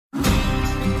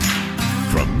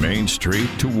Main Street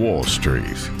to Wall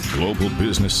Street, global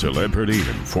business celebrity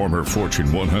and former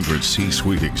Fortune 100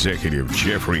 C-suite executive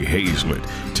Jeffrey Hazlett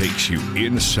takes you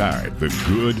inside the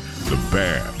good, the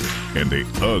bad, and the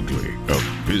ugly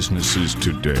of businesses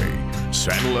today.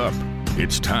 Saddle up.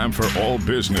 It's time for All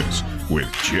Business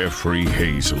with Jeffrey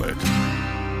Hazlett.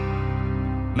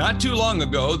 Not too long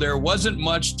ago, there wasn't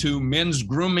much to men's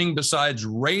grooming besides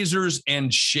razors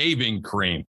and shaving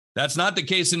cream. That's not the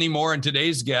case anymore, and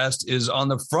today's guest is on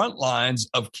the front lines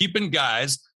of keeping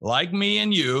guys like me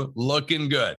and you looking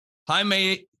good.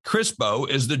 Jaime Crespo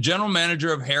is the general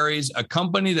manager of Harry's, a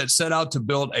company that set out to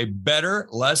build a better,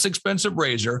 less expensive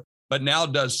razor, but now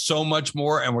does so much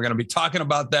more, and we're going to be talking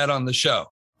about that on the show.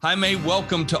 Jaime,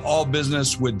 welcome to All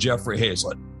Business with Jeffrey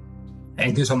Hazlett.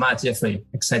 Thank you so much, Jeffrey.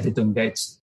 Excited to engage.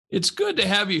 It's good to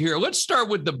have you here. Let's start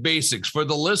with the basics. For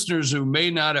the listeners who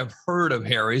may not have heard of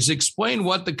Harry's, explain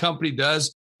what the company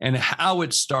does and how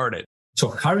it started.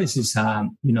 So Harry's is a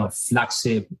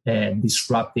flagship,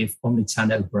 disruptive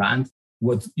omnichannel brand.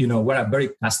 We're a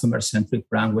very customer-centric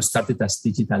brand. We started as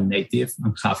digital native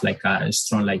and have like a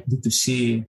strong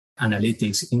D2C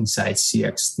analytics, insights,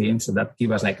 CX team. So that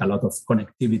gives us a lot of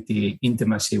connectivity,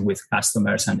 intimacy with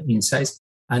customers and insights.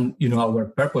 And our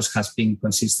purpose has been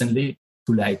consistently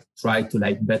to try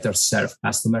to better serve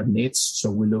customer needs.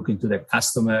 So we look into the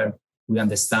customer, we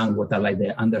understand what are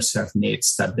the underserved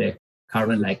needs that the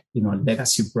current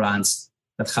legacy brands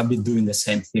that have been doing the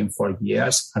same thing for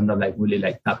years are not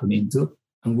really tapping into.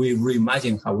 And we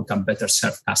reimagine how we can better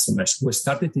serve customers. We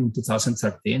started in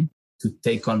 2013 to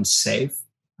take on Safe,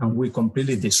 and we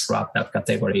completely disrupt that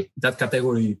category. That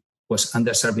category was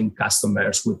underserving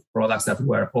customers with products that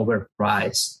were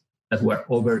overpriced, that were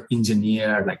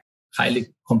over-engineered, highly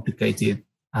complicated.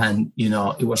 And,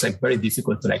 it was very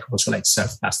difficult to also serve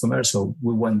customers. So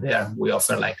we went there, we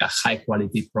offer a high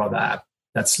quality product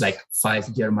that's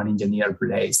 5 German engineered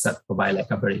blades that provide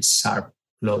a very sharp,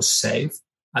 close shave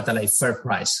at a fair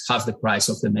price, half the price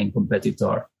of the main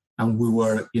competitor. And we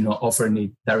were, offering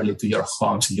it directly to your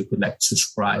home. So you could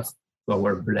subscribe to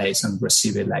our blades and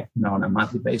receive it on a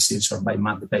monthly basis or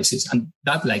bi-monthly basis. And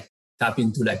that tap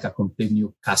into a complete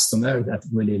new customer that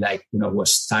really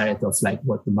was tired of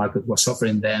what the market was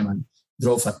offering them and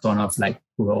drove a ton of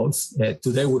growth.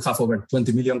 Today we have over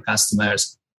 20 million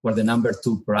customers. We're the number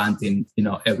 2 brand in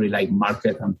every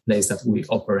market and place that we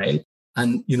operate.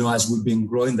 And as we've been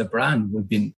growing the brand, we've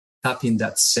been tapping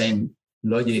that same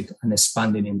logic and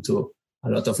expanding into a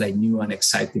lot of new and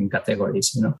exciting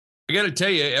categories. I got to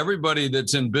tell you, everybody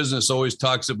that's in business always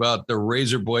talks about the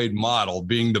razor blade model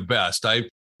being the best. I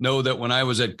know that when I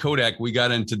was at Kodak, we got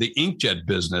into the inkjet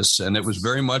business, and it was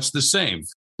very much the same.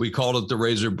 We called it the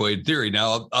razor blade theory.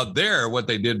 Now, out there, what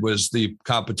they did was the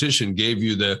competition gave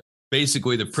you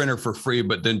basically the printer for free,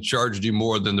 but then charged you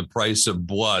more than the price of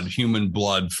blood, human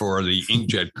blood, for the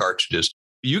inkjet cartridges.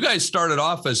 You guys started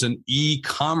off as an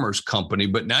e-commerce company,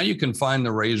 but now you can find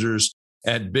the razors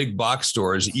at big box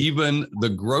stores, even the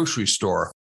grocery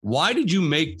store. Why did you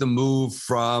make the move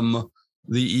from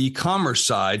the e-commerce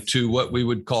side to what we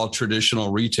would call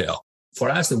traditional retail? For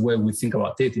us, the way we think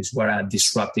about it is we're a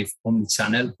disruptive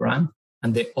omnichannel brand,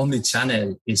 and the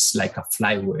omnichannel is like a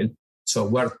flywheel. So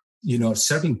we're,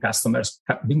 serving customers,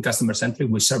 being customer-centric,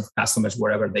 we serve customers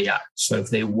wherever they are. So if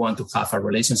they want to have a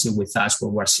relationship with us where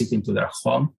we're shipping to their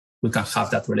home, we can have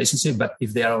that relationship. But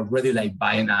if they are already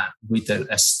buying a retail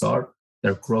store,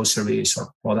 their groceries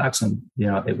or products, and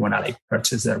they want to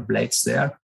purchase their blades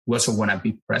there, we also want to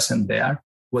be present there.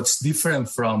 What's different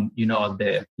from,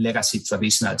 the legacy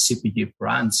traditional CPG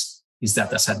brands is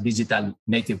that as a digital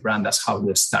native brand, that's how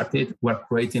we started. We're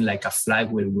creating a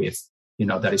flywheel with,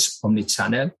 that is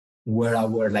omnichannel, where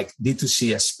our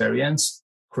D2C experience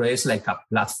creates a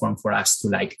platform for us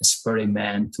to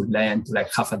experiment, to learn, to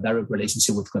have a direct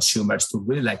relationship with consumers, to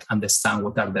really understand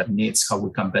what are their needs, how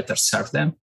we can better serve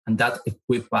them. And that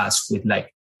equips us with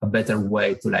a better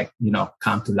way to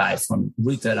come to life on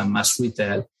retail and mass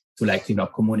retail, to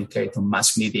communicate on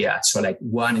mass media. So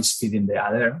one is feeding the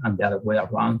other and the other way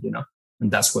around,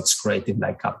 and that's what's creating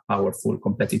a powerful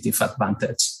competitive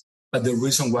advantage. But the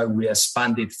reason why we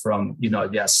expanded from,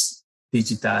 just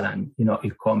digital and,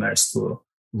 e-commerce to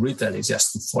retail is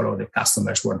just to follow the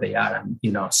customers where they are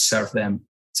and, serve them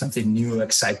something new,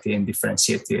 exciting,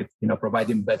 differentiated,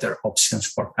 providing better options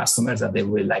for customers that they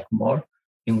will like more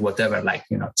in whatever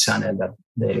channel that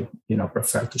they,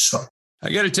 prefer to shop. I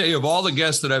got to tell you, of all the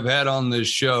guests that I've had on this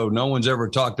show, no one's ever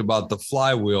talked about the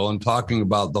flywheel and talking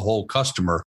about the whole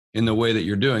customer in the way that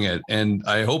you're doing it. And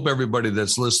I hope everybody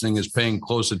that's listening is paying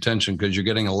close attention, because you're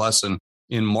getting a lesson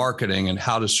in marketing and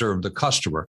how to serve the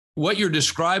customer. What you're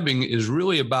describing is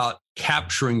really about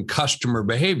capturing customer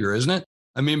behavior, isn't it?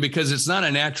 I mean, because it's not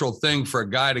a natural thing for a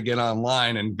guy to get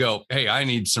online and go, hey, I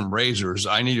need some razors.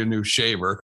 I need a new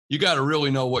shaver. You got to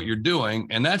really know what you're doing.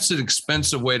 And that's an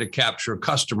expensive way to capture a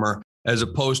customer as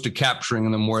opposed to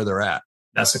capturing them where they're at.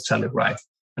 That's exactly right.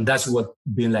 And that's what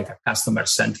being like a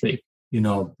customer-centric,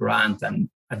 brand. And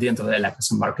at the end of the day, like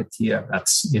as a marketeer,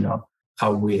 that's,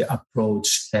 how we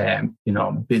approach,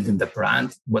 building the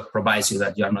brand. What provides you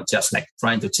that you're not just like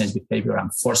trying to change behavior and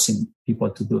forcing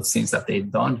people to do things that they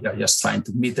don't. You're just trying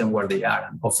to meet them where they are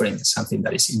and offering something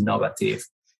that is innovative,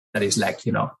 that is like,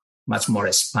 much more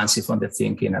expansive on the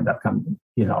thinking, and that can,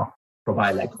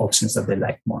 provide like options that they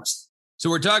like most. So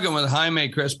we're talking with Jaime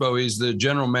Crespo. He's the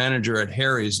general manager at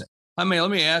Harry's. Jaime,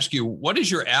 let me ask you, what is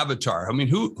your avatar? I mean,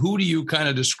 who do you kind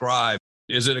of describe?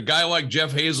 Is it a guy like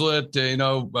Jeff Hazlett,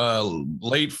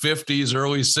 late 50s,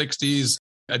 early 60s,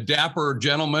 a dapper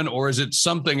gentleman, or is it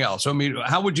something else? I mean,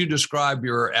 how would you describe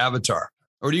your avatar?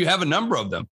 Or do you have a number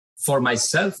of them? For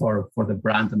myself or for the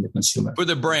brand and the consumer? For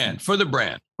the brand.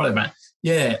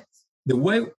 Yeah. The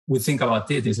way we think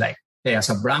about it is like, hey, as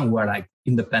a brand, we're like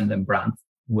independent brand.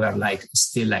 We're like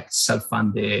still like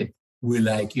self-funded. We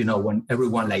like, when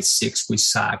everyone like sick, we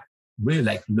suck. Really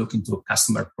like look into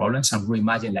customer problems and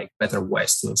reimagine like better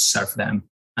ways to serve them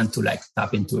and to like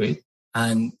tap into it.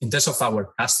 And in terms of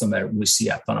our customer, we see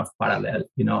a ton of parallel.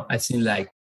 I think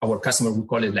like our customer, we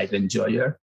call it like the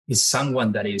enjoyer, is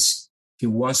someone that he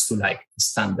wants to like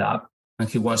stand up and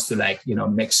he wants to like,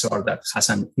 make sure that has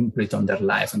an imprint on their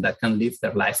life and that can live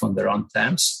their life on their own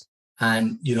terms.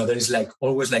 And, there is like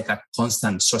always like a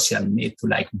constant social need to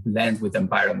like blend with the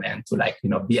environment, to like,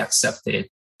 be accepted,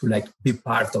 to like be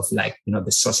part of like,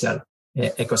 the social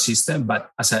ecosystem. But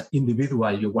as an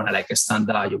individual, you want to like stand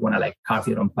out, you want to like carve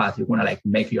your own path, you want to like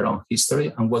make your own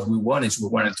history. And what we want is we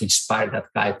wanted to inspire that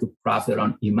guy to craft their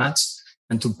own image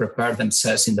and to prepare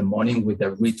themselves in the morning with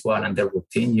their ritual and their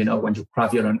routine. When you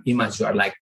craft your own image, you are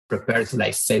like prepared to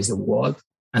like face the world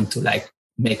and to like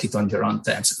make it on your own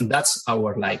terms. And that's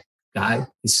our like guy,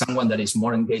 is someone that is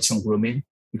more engaged on grooming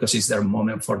because it's their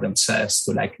moment for themselves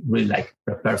to like really like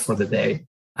prepare for the day,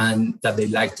 and that they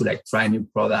like to like try new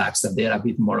products, that they're a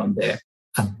bit more on the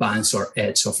advance or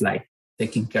edge of like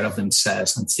taking care of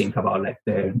themselves and think about like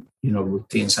their,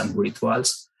 routines and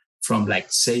rituals, from like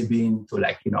saving to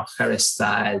like,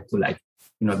 hairstyle to like,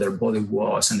 their body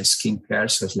wash and skincare.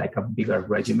 So it's like a bigger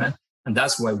regimen. And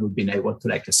that's why we've been able to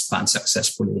like expand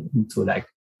successfully into like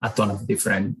a ton of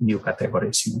different new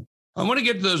categories. I want to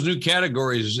get to those new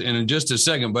categories in just a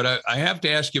second, but I have to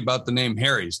ask you about the name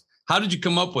Harry's. How did you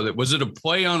come up with it? Was it a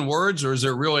play on words, or is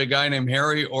there really a guy named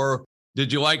Harry, or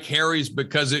did you like Harry's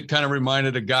because it kind of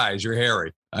reminded of guys? You're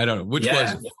Harry. I don't know. Which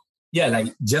was it? Yeah,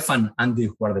 like Jeff and Andy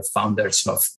were the founders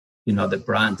of, the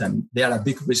brand. And they are a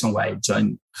big reason why I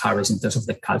joined Harry's in terms of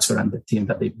the culture and the team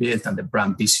that they built and the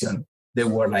brand vision. They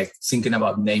were like thinking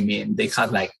about naming. They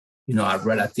had like, a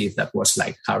relative that was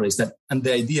like Harry's. And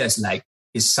the idea is like,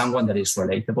 is someone that is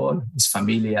relatable, is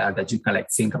familiar, that you can like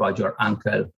think about your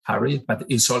uncle Harry, but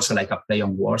it's also like a play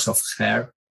on words of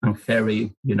hair and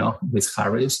Harry, with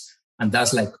Harry's. And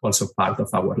that's like also part of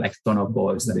our like tone of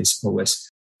voice that is always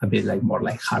a bit like more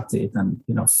like hearted and,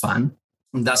 fun.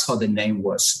 And that's how the name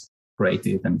was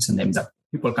created. And it's a name that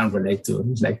people can relate to.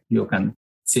 It's like you can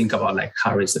think about like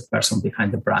Harry's, the person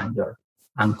behind the brand, your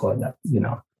uncle that,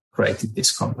 created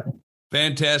this company.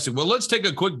 Fantastic. Well, let's take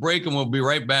a quick break and we'll be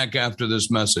right back after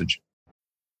this message.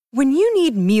 When you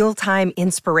need mealtime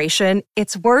inspiration,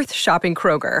 it's worth shopping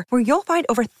Kroger, where you'll find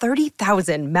over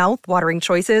 30,000 mouth-watering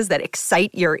choices that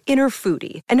excite your inner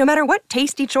foodie. And no matter what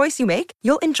tasty choice you make,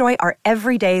 you'll enjoy our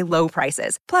everyday low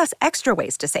prices, plus extra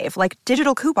ways to save, like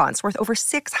digital coupons worth over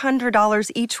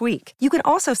 $600 each week. You can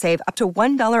also save up to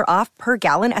 $1 off per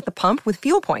gallon at the pump with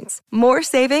fuel points. More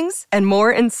savings and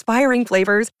more inspiring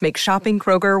flavors make shopping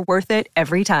Kroger worth it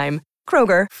every time.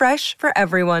 Kroger, fresh for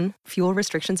everyone. Fuel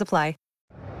restrictions apply.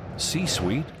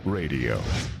 C-Suite Radio.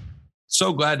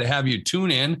 So glad to have you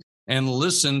tune in and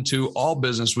listen to All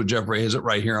Business with Jeffrey Hazlett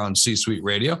right here on C-Suite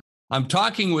Radio. I'm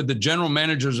talking with the general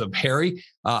managers of Harry,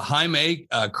 Jaime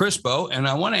Crespo, and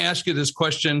I want to ask you this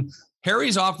question.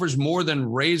 Harry's offers more than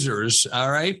razors, all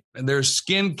right? And there's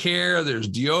skincare, there's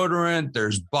deodorant,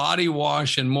 there's body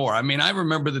wash, and more. I mean, I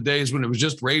remember the days when it was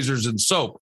just razors and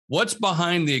soap. What's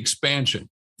behind the expansion?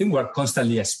 I think we're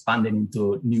constantly expanding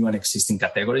into new and existing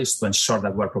categories to ensure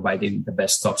that we're providing the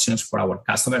best options for our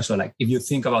customers. So like if you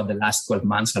think about the last 12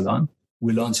 months alone,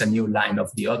 we launched a new line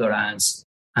of deodorants,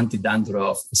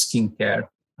 anti-dandruff, skincare,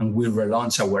 and we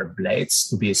relaunched our blades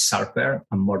to be sharper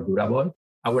and more durable.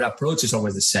 Our approach is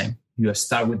always the same. You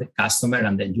start with the customer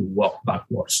and then you walk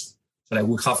backwards. So like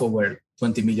we have over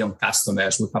 20 million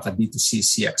customers. We have a D2C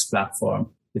CX platform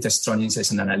with a strong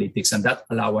insights and analytics. And that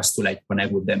allows us to like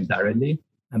connect with them directly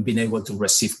and being able to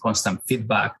receive constant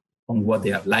feedback on what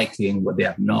they are liking, what they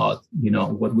are not,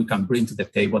 what we can bring to the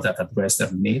table that address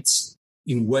their needs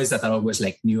in ways that are always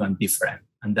like new and different.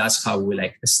 And that's how we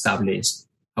like establish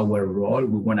our role.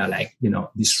 We want to like,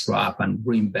 disrupt and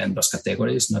reinvent those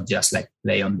categories, not just like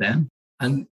play on them.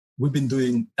 And we've been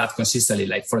doing that consistently.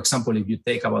 Like, for example, if you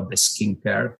take about the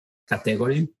skincare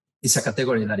category, it's a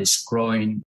category that is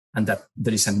growing and that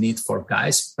there is a need for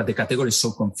guys, but the category is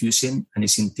so confusing and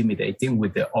it's intimidating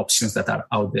with the options that are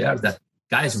out there that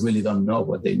guys really don't know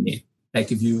what they need.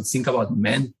 Like if you think about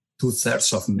men,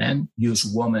 2/3 of men use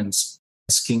women's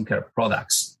skincare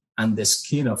products and the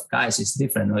skin of guys is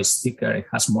different. No, it's thicker, it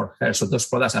has more hair. So those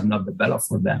products are not developed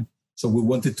for them. So we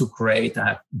wanted to create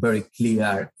a very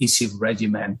clear, easy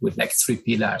regimen with like 3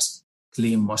 pillars,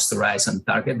 clean, moisturize, and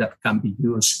target that can be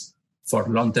used for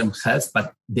long-term health,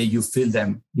 but then you feel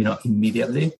them,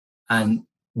 immediately. And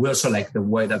we also like the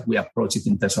way that we approach it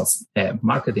in terms of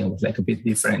marketing was like a bit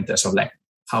different in terms of like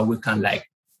how we can like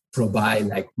provide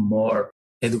like more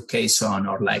education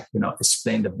or like,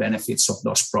 explain the benefits of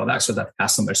those products so that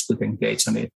customers could engage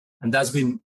on it. And that's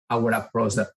been our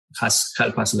approach that has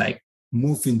helped us like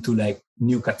move into like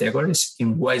new categories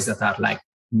in ways that are like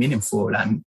meaningful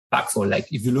and impactful. Like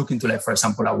if you look into like, for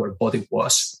example, our body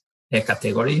wash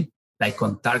category, like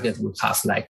on Target, we have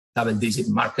like double-digit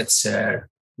market share.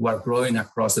 We're growing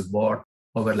across the board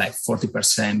over like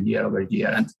 40% year over year.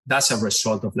 And that's a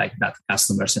result of like that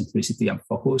customer centricity and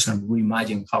focus and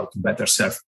reimagine how to better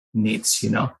serve needs,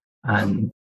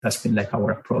 and that's been like our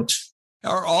approach.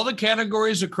 Are all the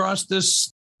categories across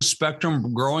this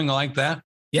spectrum growing like that?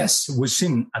 Yes, we've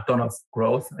seen a ton of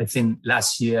growth. I think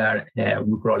last year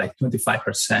we grew like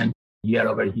 25% year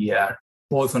over year,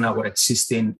 both on our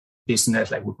existing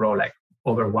business, like we grow like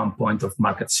over 1 point of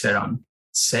market share on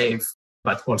Save,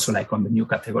 but also like on the new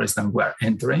categories that we're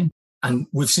entering. And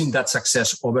we've seen that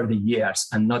success over the years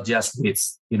and not just with,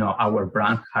 our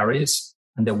brand Harris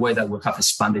and the way that we have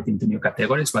expanded into new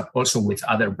categories, but also with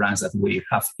other brands that we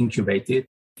have incubated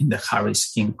in the Harris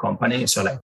Skin company. So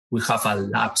like we have a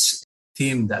labs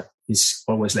team that is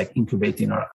always like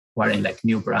incubating or acquiring like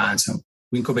new brands. And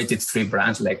we incubated 3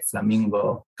 brands like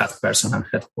Flamingo, Cat Person, and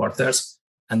Headquarters.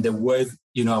 And the way,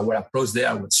 our approach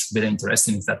there, what's very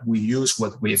interesting is that we use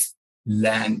what we've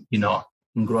learned,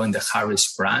 in growing the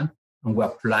Harris brand, and we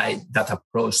apply that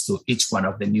approach to each one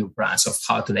of the new brands of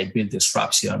how to like build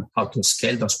disruption, how to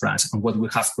scale those brands. And what we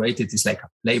have created is like a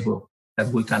playbook that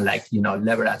we can like,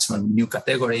 leverage on new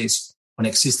categories, on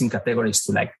existing categories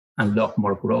to like unlock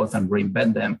more growth and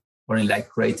reinvent them, or in like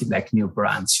creating like new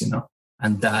brands,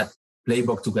 and that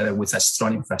playbook together with a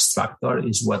strong infrastructure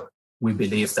is what we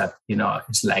believe that,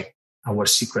 is like our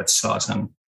secret sauce and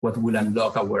what will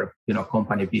unlock our,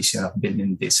 company vision of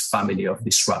building this family of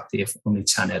disruptive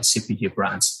omnichannel CPG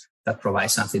brands that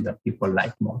provide something that people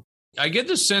like more. I get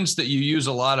the sense that you use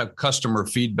a lot of customer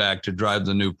feedback to drive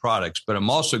the new products, but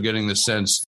I'm also getting the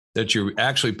sense that you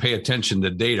actually pay attention to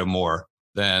data more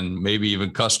than maybe even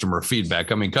customer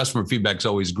feedback. I mean, customer feedback is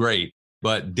always great,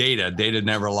 but data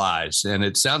never lies. And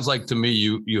it sounds like to me,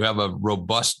 you have a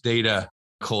robust data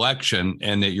collection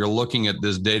and that you're looking at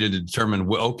this data to determine,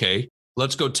 well, okay,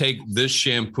 let's go take this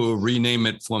shampoo, rename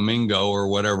it Flamingo or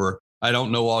whatever. I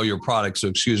don't know all your products, so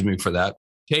excuse me for that.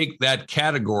 Take that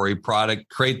category product,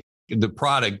 create the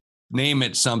product, name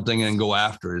it something and go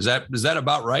after it. Is that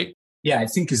about right? Yeah, I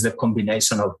think it's the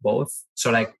combination of both. So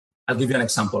like, I'll give you an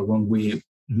example. When we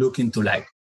look into like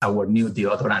our new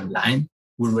deodorant line,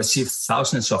 we receive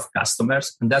thousands of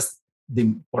customers. And that's the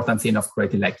important thing of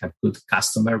creating like a good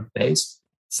customer base.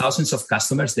 Thousands of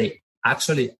customers, they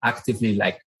actually actively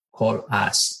like call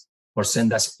us or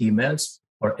send us emails,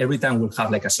 or every time we'll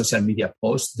have like a social media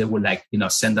post, they will like,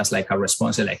 send us like a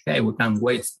response like, hey, we can't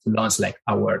wait to launch like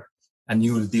a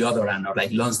new deodorant or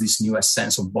like launch this new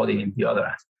essence of body in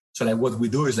deodorant. So like what we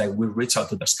do is like we reach out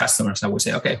to those customers and we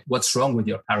say, okay, what's wrong with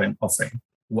your current offering?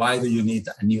 Why do you need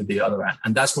a new deodorant?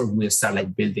 And that's where we start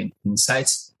like building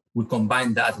insights. We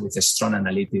combine that with a strong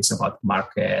analytics about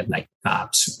market, like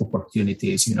gaps,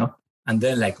 opportunities, and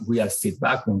then like real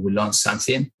feedback. When we launch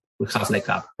something, we have like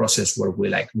a process where we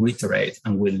like reiterate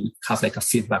and we'll have like a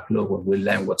feedback loop where we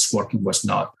learn what's working, what's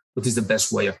not, what is the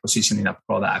best way of positioning a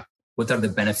product, what are the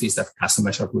benefits that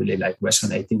customers are really like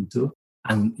resonating to.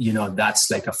 And, that's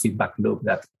like a feedback loop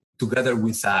that together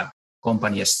with a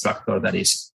company structure that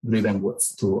is driven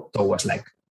towards like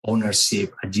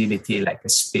ownership, agility, like a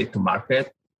speed to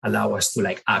market, allow us to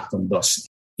like act on those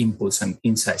inputs and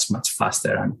insights much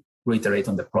faster and reiterate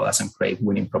on the products and create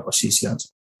winning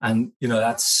propositions. And,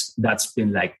 that's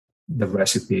been like the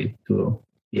recipe to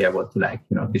be able to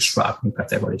disrupt new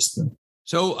categories too.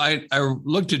 So I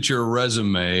looked at your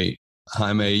resume,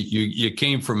 Jaime. You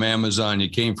came from Amazon, you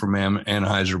came from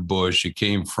Anheuser-Busch, you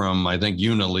came from, I think,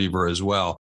 Unilever as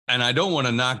well. And I don't want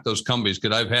to knock those companies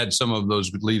because I've had some of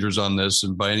those leaders on this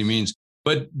and by any means.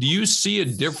 But do you see a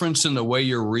difference in the way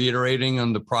you're reiterating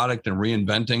on the product and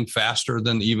reinventing faster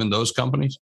than even those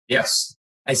companies? Yes.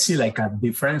 I see like a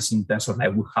difference in terms of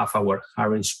like we have our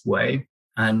Harris way.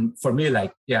 And for me,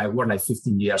 I worked like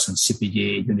 15 years on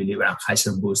CPG, Unilever, and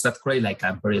Anheuser-Busch. That created like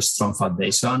a very strong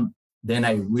foundation. Then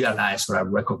I realized or I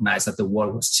recognized that the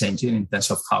world was changing in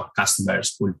terms of how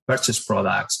customers will purchase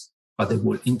products, how they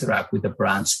will interact with the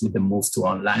brands with the move to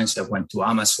online. So I went to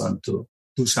Amazon to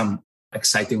do some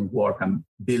exciting work and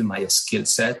build my skill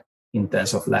set in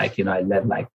terms of I led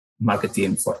like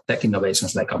marketing for tech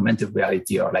innovations like augmented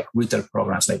reality or like retail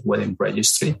programs like wedding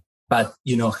registry. But,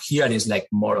 here is like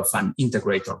more of an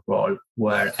integrator role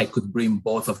where I could bring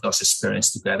both of those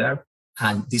experiences together.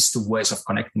 And these two ways of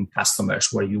connecting customers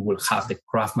where you will have the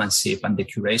craftsmanship and the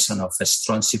curation of a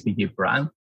strong CPG brand,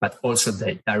 but also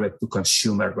the direct to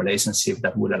consumer relationship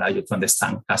that will allow you to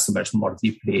understand customers more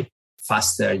deeply,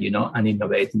 faster, and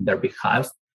innovate in their behalf.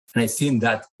 And I think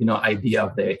that, idea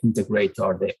of the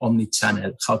integrator, the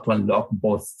omni-channel, how to unlock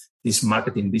both these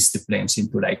marketing disciplines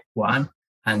into like one.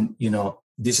 And,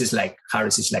 this is like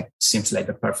Harris is like seems like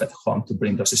the perfect home to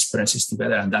bring those experiences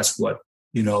together. And that's what,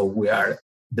 we are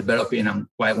developing and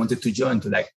why I wanted to join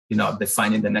to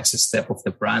defining the next step of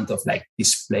the brand of like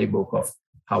this playbook of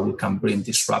how we can bring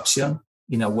disruption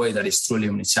in a way that is truly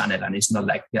omnichannel. And it's not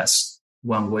like just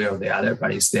one way or the other,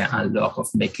 but it's the unlock of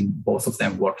making both of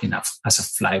them working as a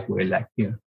flywheel,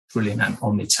 truly in an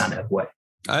omnichannel way.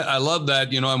 I love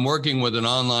that. I'm working with an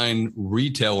online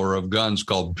retailer of guns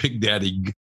called Big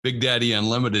Daddy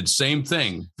Unlimited. Same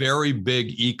thing. Very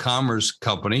big e-commerce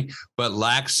company, but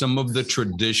lacks some of the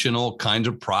traditional kinds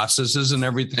of processes and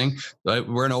everything.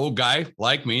 We're an old guy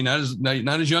like me, not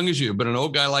as young as you, but an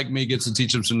old guy like me gets to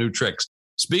teach them some new tricks.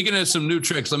 Speaking of some new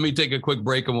tricks, let me take a quick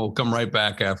break and we'll come right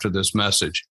back after this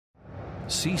message.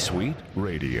 C-Suite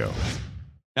Radio.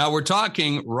 Now, we're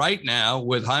talking right now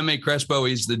with Jaime Crespo.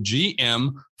 He's the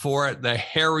GM for the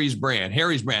Harry's brand.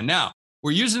 Now,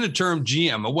 we're using the term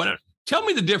GM. Tell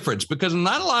me the difference, because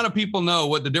not a lot of people know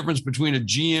what the difference between a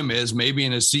GM is, maybe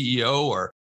in a CEO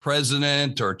or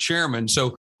president or chairman.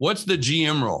 So what's the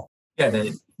GM role? Yeah,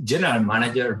 the general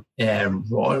manager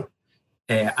role.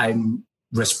 I'm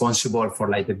responsible for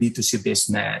like the B2C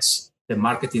business, the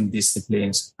marketing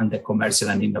disciplines, and the commercial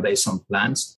and innovation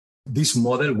plans. This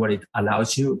model where it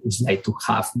allows you is like to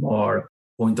have more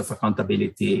point of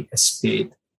accountability,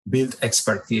 speed, build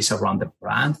expertise around the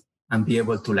brand, and be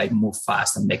able to like move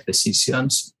fast and make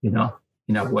decisions, in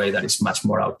a way that is much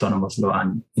more autonomous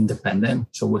and independent.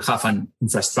 So we have an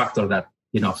infrastructure that,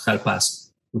 help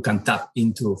us, we can tap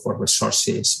into for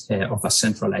resources of a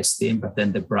centralized team, but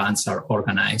then the brands are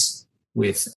organized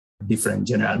with different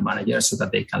general managers so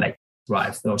that they can like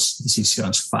drive those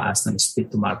decisions fast and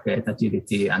speed to market,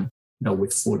 agility, and,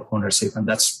 with full ownership. And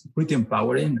that's pretty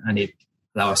empowering. And it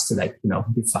allows us to like,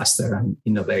 be faster and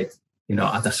innovate,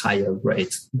 at a higher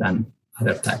rate than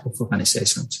other type of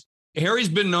organizations. Harry's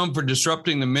been known for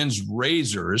disrupting the men's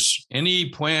razors. Any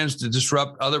plans to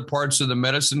disrupt other parts of the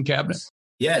medicine cabinet?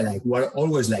 Yeah, like we're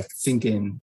always like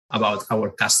thinking about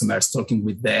our customers, talking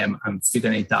with them and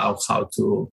figuring it out how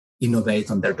to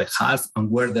innovate on their behalf and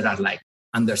where there are like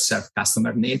underserved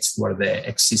customer needs, where the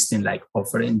existing like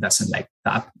offering doesn't like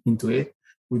tap into it.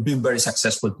 We've been very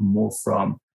successful to move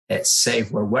from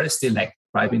safe, where we're still like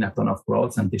driving a ton of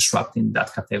growth and disrupting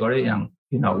that category. And,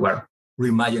 we're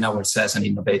reimagining ourselves and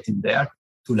innovating there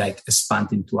to like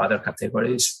expand into other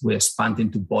categories. We expand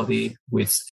into body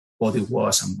with body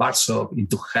wash and bar soap,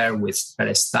 into hair with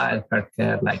hairstyle, hair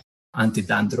care, like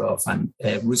anti-dandruff. And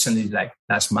recently, like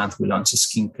last month, we launched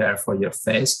skincare for your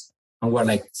face. And we're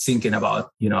like thinking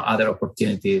about, other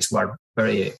opportunities. We're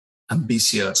very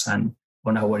ambitious and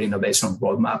on our innovation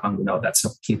roadmap. And we know that's a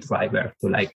key driver to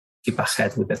like keep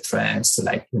ahead with the trends, to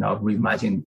like,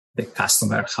 reimagine the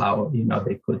customer, how,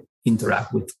 they could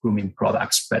interact with grooming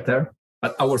products better.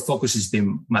 But our focus has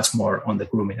been much more on the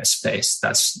grooming space.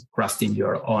 That's crafting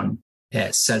your own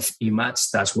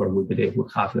self-image. That's where we believe we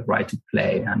have the right to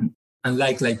play. And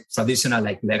unlike like traditional,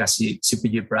 like legacy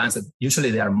CPG brands that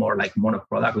usually they are more like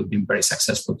monoproduct, we've been very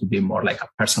successful to be more like a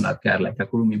personal care, like a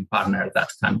grooming partner that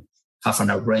can have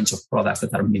a range of products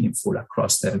that are meaningful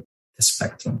across the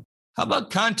spectrum. How about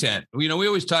content? We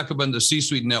always talk about the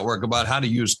C-Suite network about how to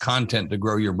use content to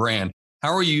grow your brand.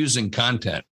 How are you using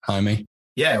content, Jaime?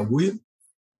 Yeah, we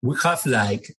have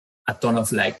like a ton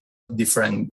of like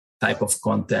different type of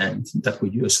content that we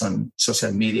use on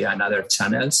social media and other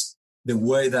channels. The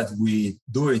way that we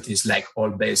do it is like all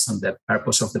based on the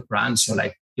purpose of the brand. So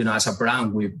like, as a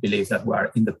brand, we believe that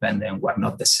we're independent, we're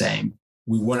not the same.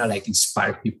 We want to like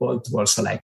inspire people to also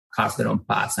like carve their own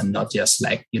path and not just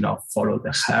like, follow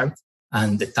the herd.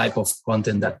 And the type of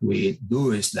content that we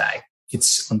do is like,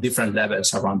 it's on different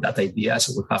levels around that idea.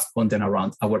 So we have content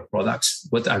around our products.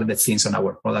 What are the things on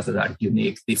our product that are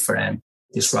unique, different,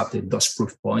 disruptive, those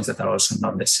proof points that are also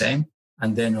not the same.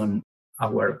 And then on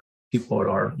our people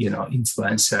or,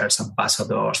 influencers,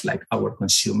 ambassadors, like our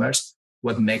consumers,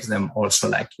 what makes them also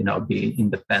like, be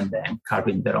independent,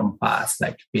 carving their own path,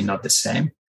 like be not the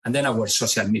same. And then our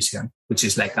social mission, which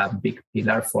is like a big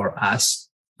pillar for us.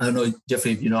 I don't know,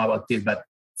 Jeffrey, if you know about it, but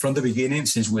from the beginning,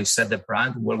 since we set the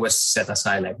brand, we always set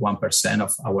aside like 1%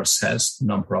 of our sales to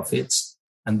nonprofits.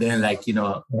 And then like,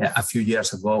 a few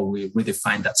years ago, we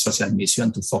redefined that social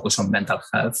mission to focus on mental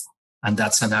health. And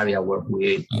that's an area where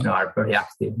we, are very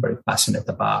active, very passionate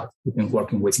about. We've been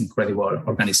working with incredible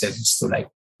organizations to like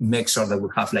make sure that we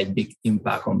have like big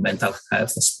impact on mental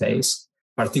health space,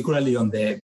 particularly on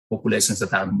the populations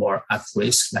that are more at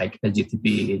risk, like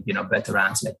LGBT,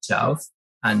 veterans, like youth.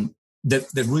 And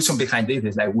the reason behind it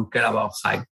is like we care about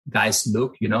how guys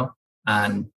look,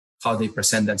 and how they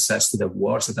present themselves to the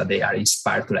world so that they are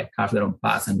inspired to like carve their own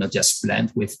path and not just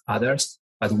blend with others.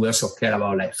 But we also care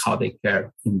about like how they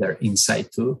care in their inside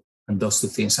too. And those two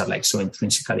things are like so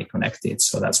intrinsically connected.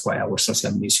 So that's why our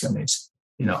social mission is,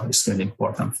 is really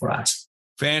important for us.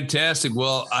 Fantastic.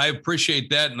 Well, I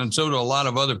appreciate that. And so do a lot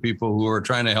of other people who are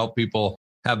trying to help people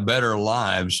have better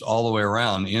lives all the way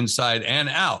around, inside and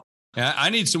out. I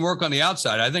need some work on the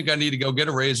outside. I think I need to go get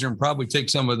a razor and probably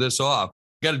take some of this off.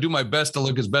 Got to do my best to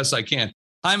look as best I can.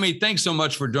 Jaime, thanks so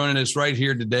much for joining us right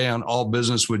here today on All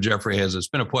Business with Jeffrey Hayes. It's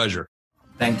been a pleasure.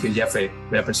 Thank you, Jeffrey.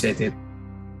 We appreciate it.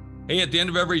 Hey, at the end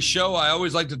of every show, I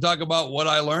always like to talk about what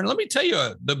I learned. Let me tell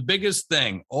you the biggest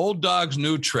thing, old dogs,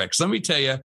 new tricks. Let me tell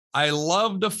you, I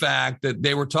love the fact that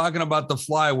they were talking about the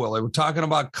flywheel. They were talking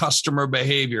about customer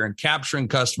behavior and capturing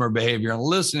customer behavior and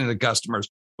listening to customers.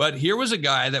 But here was a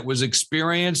guy that was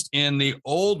experienced in the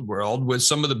old world with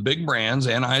some of the big brands,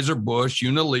 Anheuser-Busch,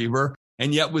 Unilever,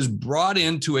 and yet was brought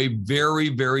into a very,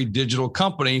 very digital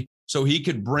company so he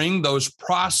could bring those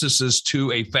processes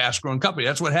to a fast-growing company.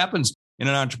 That's what happens in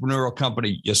an entrepreneurial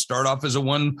company. You start off as a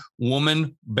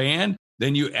one-woman band,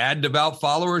 then you add devout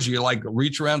followers. You like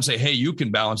reach around and say, hey, you can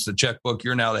balance the checkbook.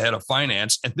 You're now the head of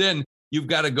finance. And then you've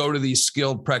got to go to these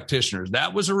skilled practitioners.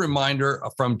 That was a reminder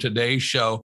from today's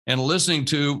show and listening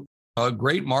to a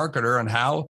great marketer and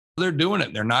how they're doing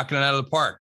it. They're knocking it out of the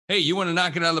park. Hey, you want to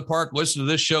knock it out of the park? Listen to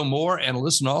this show more and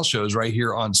listen to all shows right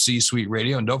here on C-Suite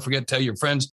Radio. And don't forget, tell your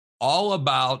friends all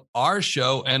about our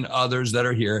show and others that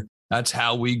are here. That's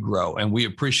how we grow. And we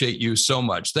appreciate you so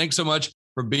much. Thanks so much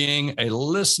for being a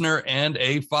listener and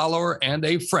a follower and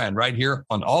a friend right here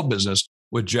on All Business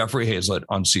with Jeffrey Hayzlett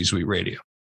on C-Suite Radio.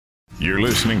 You're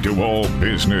listening to All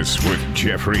Business with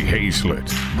Jeffrey Hayzlett,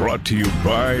 brought to you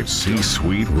by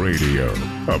C-Suite Radio,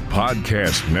 a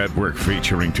podcast network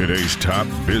featuring today's top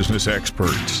business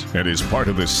experts and is part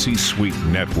of the C-Suite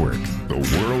Network, the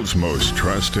world's most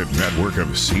trusted network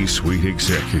of C-Suite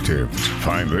executives.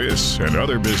 Find this and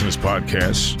other business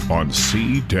podcasts on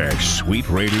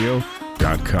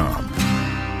c-suiteradio.com.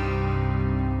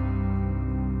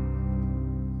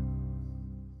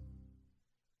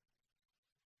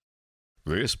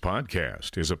 This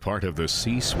podcast is a part of the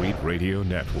C-Suite Radio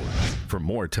Network. For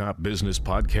more top business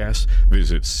podcasts,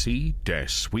 visit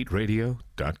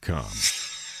c-suiteradio.com.